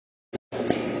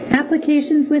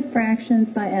Applications with Fractions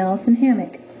by Alison,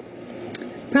 Hammack.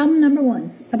 Problem number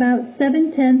 1. About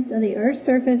 7/10 of the Earth's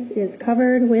surface is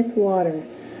covered with water.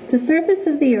 The surface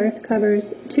of the Earth covers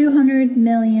 200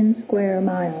 million square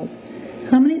miles.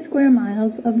 How many square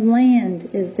miles of land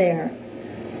is there?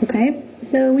 Okay,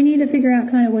 so we need to figure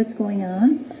out kind of what's going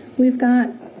on. We've got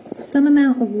some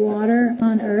amount of water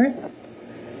on Earth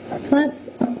plus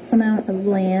amount of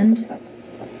land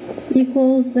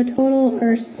equals the total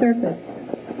Earth's surface.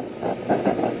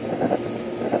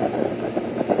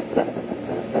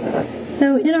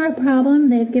 So in our problem,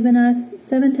 they've given us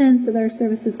 7/10 of our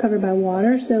surface is covered by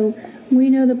water, so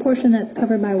we know the portion that's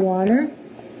covered by water.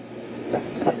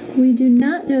 We do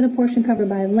not know the portion covered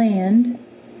by land,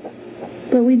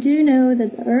 but we do know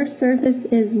that the Earth's surface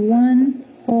is one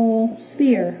whole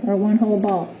sphere, or one whole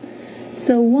ball.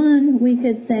 So 1, we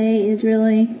could say, is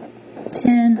really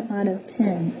 10 out of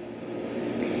 10.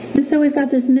 And so we've got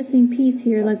this missing piece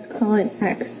here, let's call it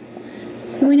x.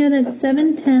 So we know that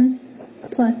 7/10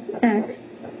 plus x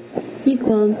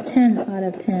equals 10 out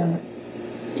of 10.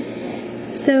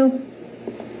 So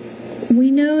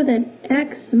we know that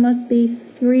x must be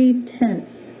 3/10.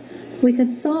 We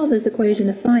could solve this equation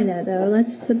to find that, though.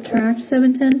 Let's subtract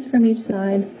 7/10 from each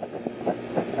side.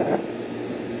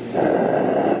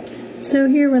 So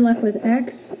here we're left with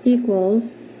x equals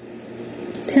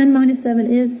 10 minus 7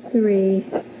 is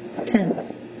 3/10.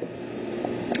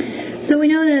 So we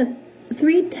know that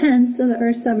 3/10 of the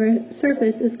Earth's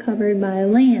surface is covered by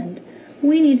land.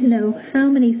 We need to know how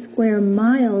many square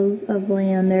miles of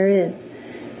land there is.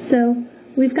 So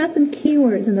we've got some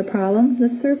keywords in the problem. The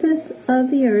surface of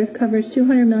the Earth covers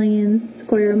 200 million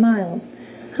square miles.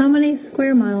 How many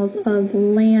square miles of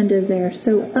land is there?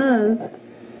 So of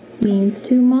means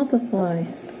to multiply.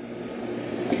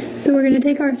 So we're going to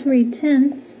take our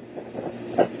 3/10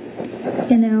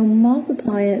 and now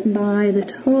multiply it by the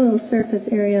total surface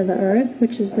area of the Earth,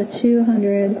 which is the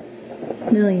 200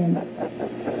 million.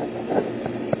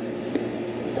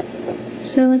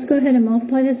 So let's go ahead and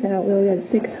multiply this out. We'll get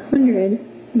 600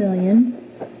 million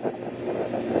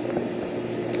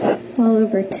all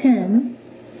over 10.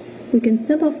 We can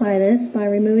simplify this by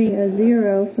removing a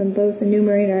 0 from both the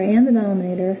numerator and the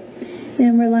denominator,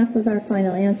 and we're left with our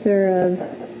final answer of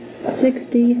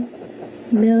 60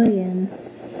 million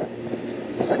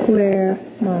square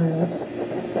miles.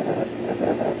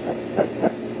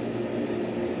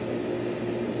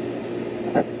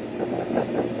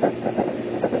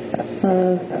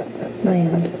 Of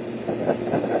land.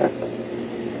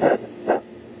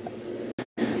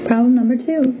 Problem number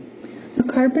 2. A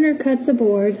carpenter cuts a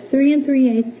board 3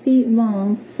 3/8 feet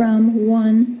long from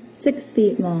one 6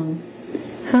 feet long.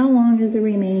 How long is the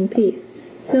remaining piece?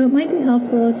 So it might be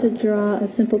helpful to draw a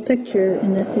simple picture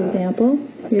in this example.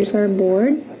 Here's our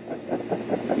board.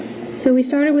 So we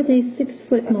started with a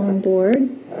 6-foot long board.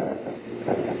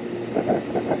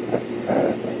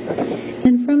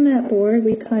 And from that board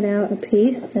we cut out a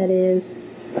piece that is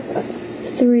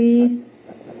 3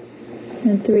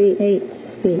 3/8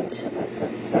 feet.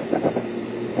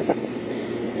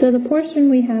 So the portion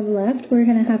we have left, we're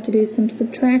going to have to do some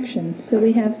subtraction. So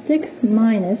we have 6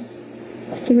 minus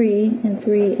 3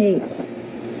 3/8.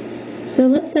 So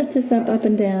let's set this up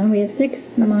and down. We have 6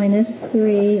 minus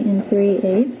 3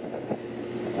 3/8.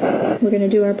 We're going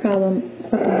to do our problem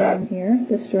up and down here,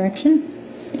 this direction.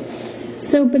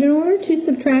 So, but in order to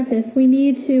subtract this, we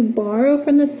need to borrow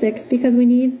from the 6 because we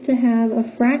need to have a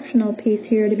fractional piece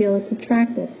here to be able to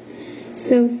subtract this.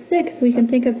 So 6, we can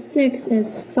think of 6 as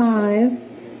 5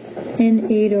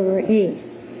 and 8 over 8.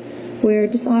 Where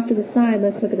just off to the side,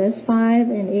 let's look at this, 5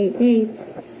 and 8/8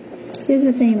 is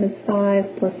the same as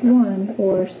 5 plus 1,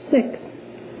 or 6.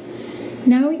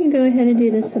 Now we can go ahead and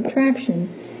do the subtraction.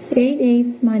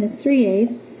 8/8 minus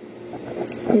 3/8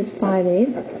 is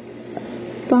 5/8.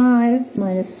 5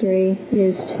 minus 3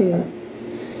 is 2.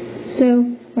 So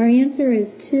our answer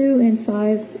is 2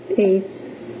 5/8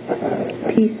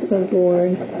 piece of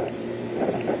board.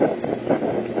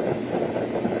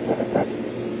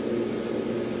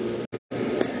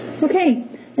 Okay,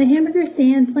 the hamburger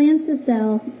stand plans to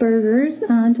sell burgers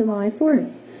on July 4th.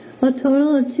 A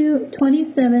total of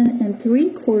 27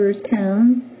 3/4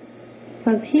 pounds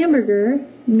of hamburger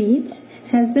meat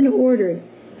has been ordered.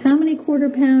 How many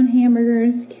quarter-pound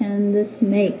hamburgers can this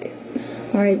make?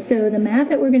 Alright, so the math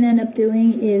that we're going to end up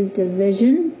doing is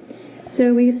division.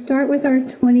 So we start with our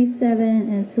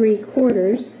 27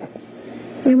 3/4,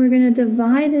 and we're going to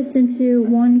divide this into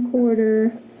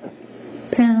 1/4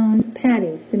 pound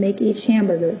patties to make each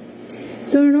hamburger.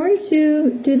 So in order to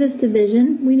do this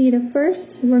division, we need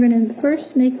we're going to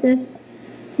first make this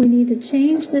we need to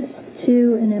change this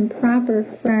to an improper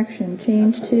fraction.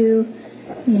 Change to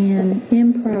an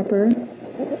improper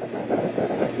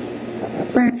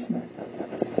fraction.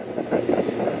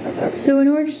 So in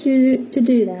order to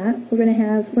do that, we're going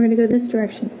to go this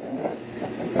direction.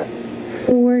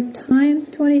 4 times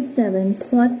 27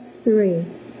 plus 3.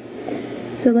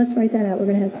 So let's write that out. We're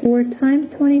going to have 4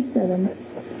 times 27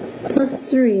 plus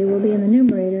 3 will be in the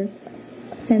numerator.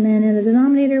 And then in the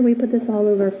denominator, we put this all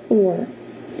over 4.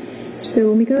 So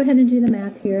when we go ahead and do the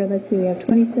math here, let's see, we have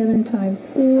 27 times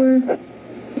 4.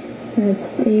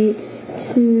 That's 8,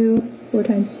 2. 4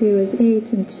 times 2 is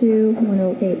 8, and 2,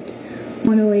 108.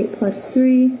 108 plus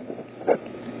 3,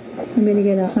 I'm going to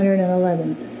get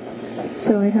 111.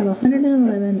 So I have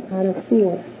 111 out of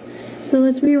 4. So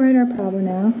let's rewrite our problem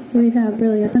now. We have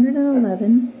really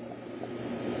 111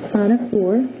 out of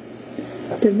 4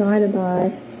 divided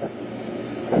by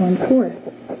 1/4.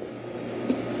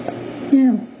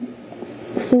 Now,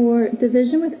 for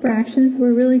division with fractions,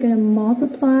 we're really going to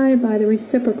multiply by the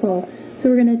reciprocal. So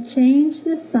we're going to change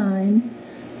the sign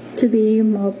to be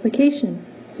multiplication.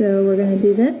 So we're going to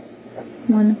do this,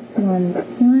 1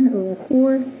 over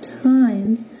 4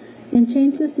 times, and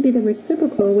change this to be the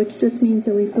reciprocal, which just means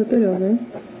that we flip it over.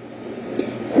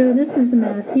 So this is the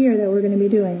math here that we're going to be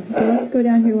doing. Okay, let's go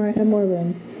down here where I have more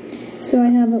room. So I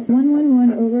have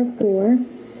 111 over 4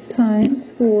 times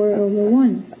 4 over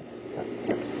 1.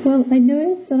 Well, I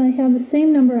notice that I have the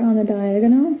same number on the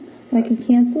diagonal. I can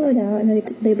cancel it out, and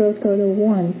they both go to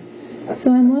 1.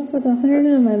 So I'm left with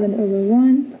 111 over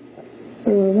 1,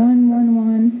 or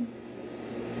 111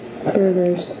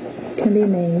 burgers can be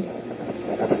made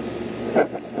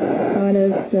out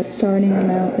of the starting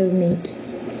amount of meat.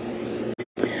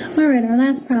 Alright, our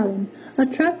last problem. A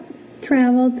truck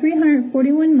traveled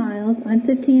 341 miles on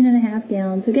 15.5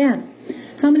 gallons of gas.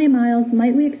 How many miles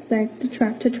might we expect the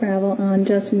truck to travel on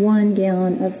just 1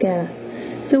 gallon of gas?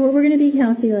 So what we're going to be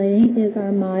calculating is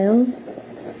our miles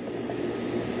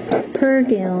per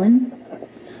gallon.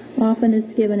 Often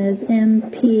it's given as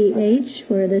mph,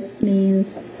 where this means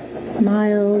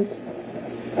miles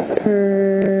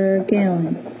per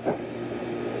gallon.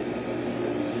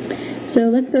 So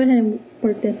let's go ahead and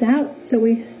work this out. So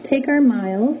we take our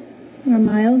miles. Our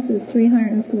miles is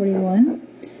 341.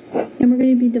 And we're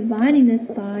going to be dividing this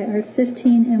by our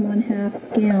 15.5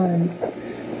 gallons.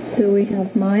 So we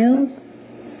have miles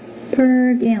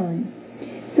per gallon.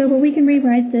 So what we can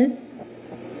rewrite this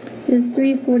is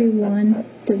 341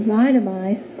 divided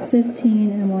by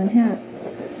 15.5.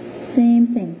 Same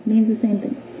thing, means the same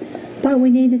thing. But we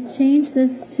need to change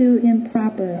this to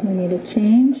improper. We need to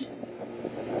change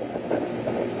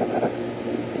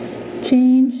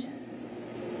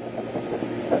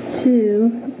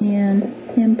to an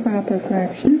improper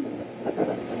fraction.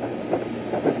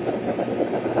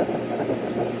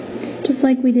 Just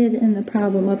like we did in the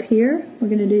problem up here, we're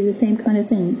going to do the same kind of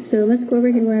thing. So let's go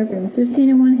over here where I've written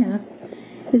 15.5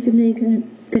 is going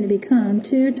to become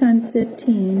 2 times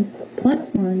 15 plus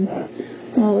 1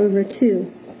 all over 2.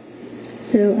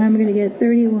 So I'm going to get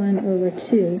 31 over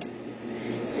 2.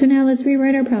 So now let's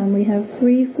rewrite our problem. We have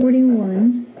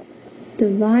 341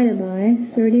 divided by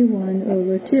 31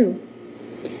 over 2.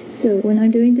 So when I'm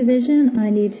doing division, I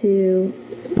need to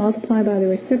multiply by the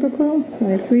reciprocal. So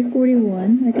I have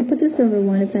 341. I can put this over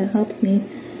 1 if that helps me,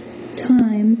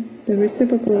 times the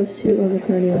reciprocal is 2 over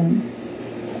 31.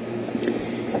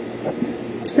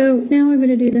 So now I'm going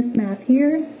to do this math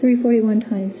here. 341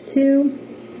 times 2.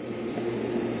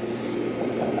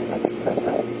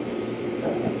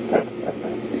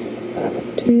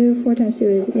 Four times 2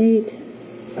 is 8.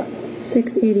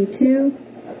 682.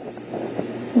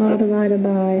 All divided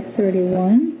by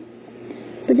 31.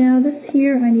 But now this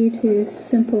here I need to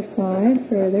simplify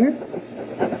further.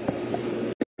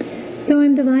 So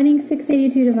I'm dividing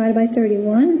 682 divided by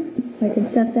 31. I can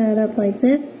set that up like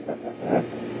this.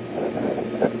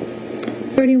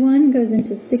 31 goes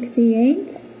into 68.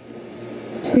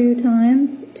 2 times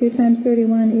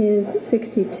 31 is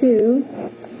 62.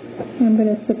 I'm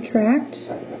going to subtract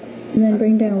and then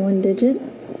bring down 1 digit.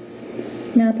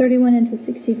 Now 31 into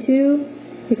 62,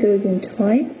 it goes in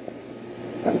twice,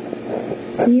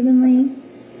 evenly,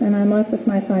 and I'm left with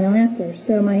my final answer.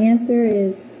 So my answer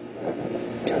is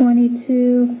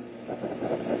 22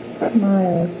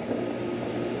 miles.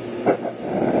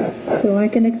 So I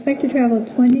can expect to travel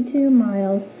 22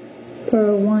 miles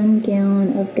per 1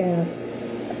 gallon of gas.